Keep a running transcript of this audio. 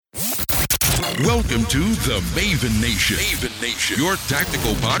Welcome to the Maven Nation. Maven Nation, your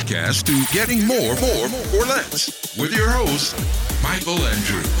tactical podcast to getting more or less. With your host, Michael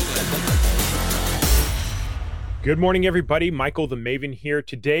Andrew. Good morning, everybody. Michael the Maven here.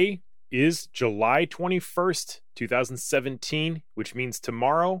 Today is July 21st, 2017, which means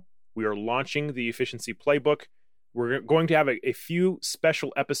tomorrow we are launching the Efficiency Playbook. We're going to have a few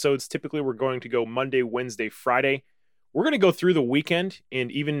special episodes. Typically, we're going to go Monday, Wednesday, Friday. We're going to go through the weekend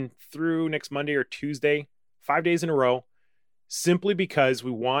and even through next Monday or Tuesday, 5 days in a row, simply because we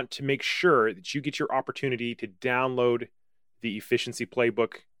want to make sure that you get your opportunity to download the Efficiency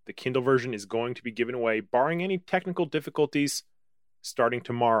Playbook. The Kindle version is going to be given away, barring any technical difficulties, starting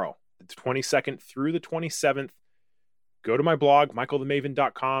tomorrow, the 22nd through the 27th. Go to my blog,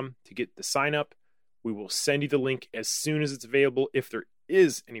 michaelthemaven.com, to get the sign up. We will send you the link as soon as it's available if there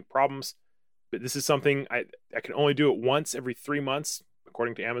is any problems. But this is something I can only do it once every 3 months,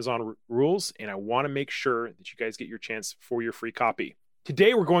 according to Amazon rules, and I want to make sure that you guys get your chance for your free copy.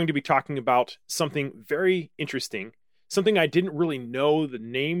 Today, we're going to be talking about something very interesting, something I didn't really know the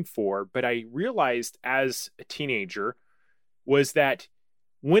name for, but I realized as a teenager was that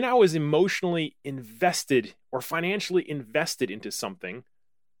when I was emotionally invested or financially invested into something,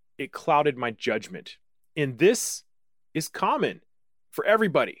 it clouded my judgment. And this is common for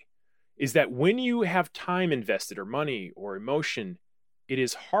everybody. Is that when you have time invested or money or emotion, it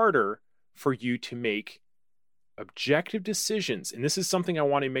is harder for you to make objective decisions. And this is something I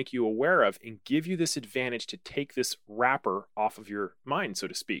want to make you aware of and give you this advantage to take this wrapper off of your mind, so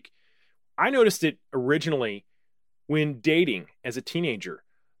to speak. I noticed it originally when dating as a teenager.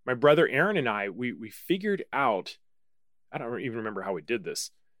 My brother Aaron and I, we figured out, I don't even remember how we did this,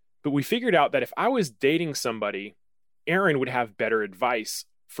 but we figured out that if I was dating somebody, Aaron would have better advice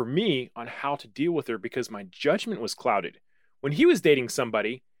for me on how to deal with her because my judgment was clouded. When he was dating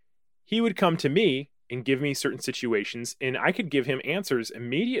somebody, he would come to me and give me certain situations, and I could give him answers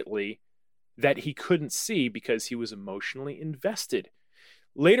immediately that he couldn't see because he was emotionally invested.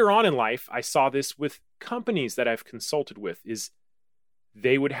 Later on in life, I saw this with companies that I've consulted with, is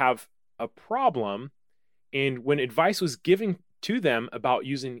they would have a problem, and when advice was given to them about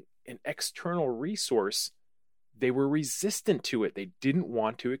using an external resource, they were resistant to it. They didn't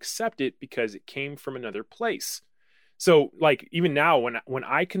want to accept it because it came from another place. So like even now when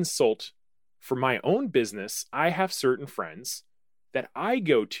I consult for my own business, I have certain friends that I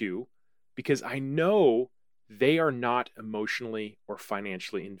go to because I know they are not emotionally or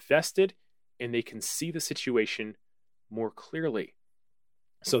financially invested and they can see the situation more clearly.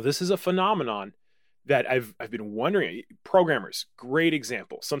 So this is a phenomenon that I've been wondering. Programmers, great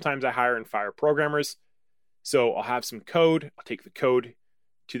example. Sometimes I hire and fire programmers. So I'll have some code, I'll take the code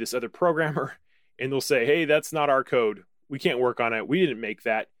to this other programmer, and they'll say, hey, that's not our code. We can't work on it. We didn't make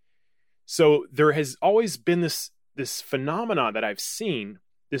that. So there has always been this phenomenon that I've seen,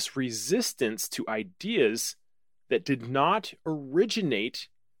 this resistance to ideas that did not originate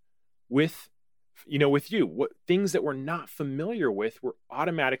with you. What things that we're not familiar with, we're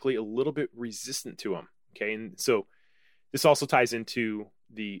automatically a little bit resistant to them. Okay. And so this also ties into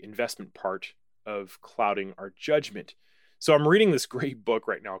the investment part of clouding our judgment. So I'm reading this great book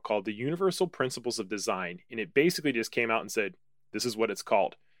right now called The Universal Principles of Design, and it basically just came out and said, this is what it's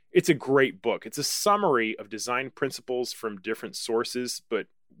called. It's a great book. It's a summary of design principles from different sources, but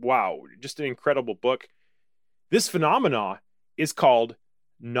wow, just an incredible book. This phenomena is called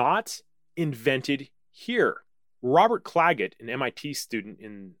not invented here. Robert Clagett, an MIT student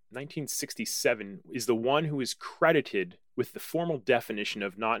in 1967, is the one who is credited with the formal definition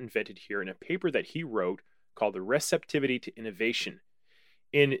of not invented here in a paper that he wrote called The Receptivity to Innovation.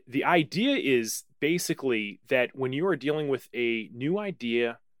 And the idea is basically that when you are dealing with a new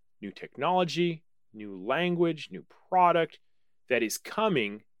idea, new technology, new language, new product that is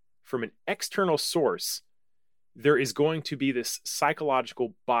coming from an external source, there is going to be this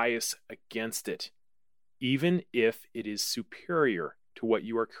psychological bias against it, even if it is superior to what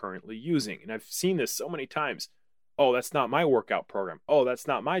you are currently using. And I've seen this so many times. Oh, that's not my workout program. Oh, that's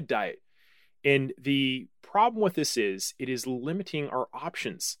not my diet. And the problem with this is it is limiting our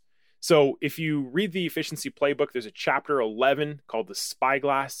options. So if you read the Efficiency Playbook, there's a chapter 11 called The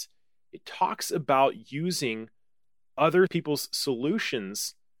Spyglass. It talks about using other people's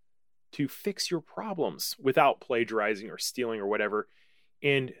solutions to fix your problems without plagiarizing or stealing or whatever.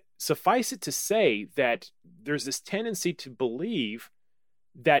 And suffice it to say that there's this tendency to believe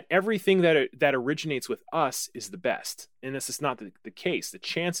that everything that originates with us is the best. And this is not the case. The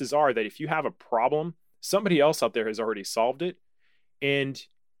chances are that if you have a problem, somebody else out there has already solved it. And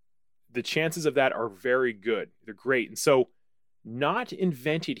the chances of that are very good. They're great. And so not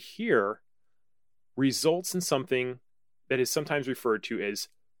invented here results in something that is sometimes referred to as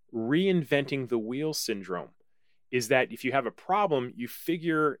reinventing the wheel syndrome. Is that if you have a problem, you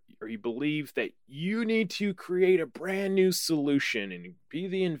figure or you believe that you need to create a brand new solution and be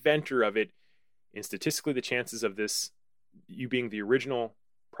the inventor of it. And statistically, the chances of this, you being the original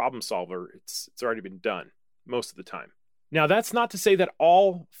problem solver, it's already been done most of the time. Now, that's not to say that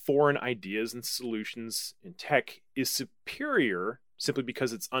all foreign ideas and solutions in tech is superior simply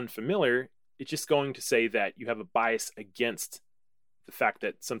because it's unfamiliar. It's just going to say that you have a bias against the fact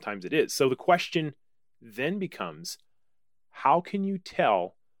that sometimes it is. So the question then becomes, how can you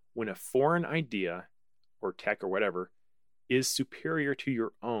tell when a foreign idea or tech or whatever is superior to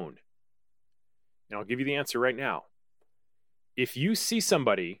your own? And I'll give you the answer right now. If you see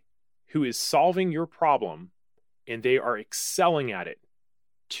somebody who is solving your problem and they are excelling at it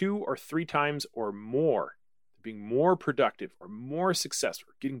 2 or 3 times or more, being more productive or more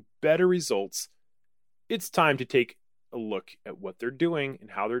successful, getting better results, it's time to take a look at what they're doing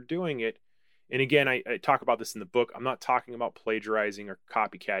and how they're doing it. And again, I talk about this in the book. I'm not talking about plagiarizing or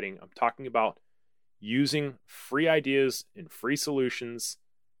copycatting. I'm talking about using free ideas and free solutions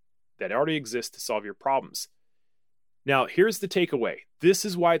that already exist to solve your problems. Now, here's the takeaway. This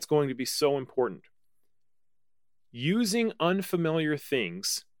is why it's going to be so important. Using unfamiliar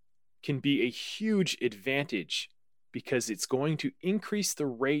things can be a huge advantage because it's going to increase the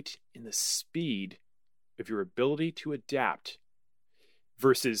rate and the speed of your ability to adapt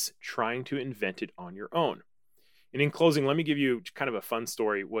versus trying to invent it on your own. And in closing, let me give you kind of a fun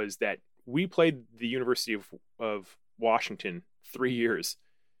story, was that we played the University of Washington 3 years.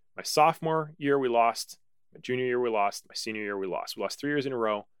 My sophomore year, we lost. My junior year, we lost. My senior year, we lost. We lost 3 years in a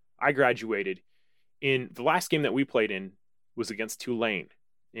row. I graduated. In the last game that we played in was against Tulane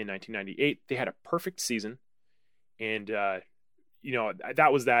in 1998. They had a perfect season. And,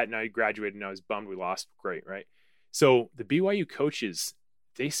 that was that. And I graduated and I was bummed we lost. Great, right? So the BYU coaches,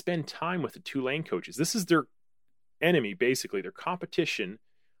 they spend time with the Tulane coaches. This is their enemy, basically, their competition,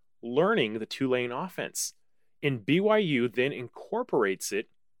 learning the Tulane offense. And BYU then incorporates it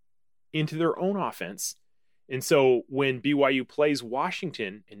into their own offense. And so when BYU plays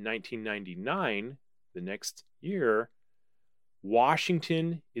Washington in 1999, the next year,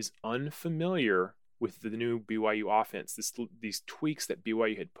 Washington is unfamiliar with the new BYU offense. These tweaks that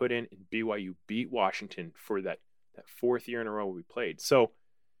BYU had put in, and BYU beat Washington for that 4th year in a row we played. So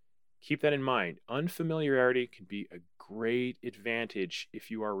keep that in mind. Unfamiliarity can be a great advantage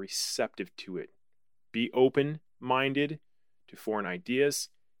if you are receptive to it. Be open-minded to foreign ideas.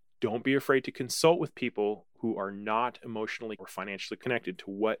 Don't be afraid to consult with people who are not emotionally or financially connected to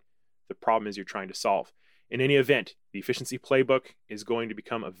what the problem is you're trying to solve. In any event, the Efficiency Playbook is going to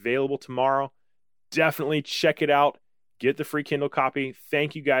become available tomorrow. Definitely check it out. Get the free Kindle copy.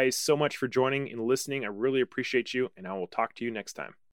 Thank you guys so much for joining and listening. I really appreciate you, and I will talk to you next time.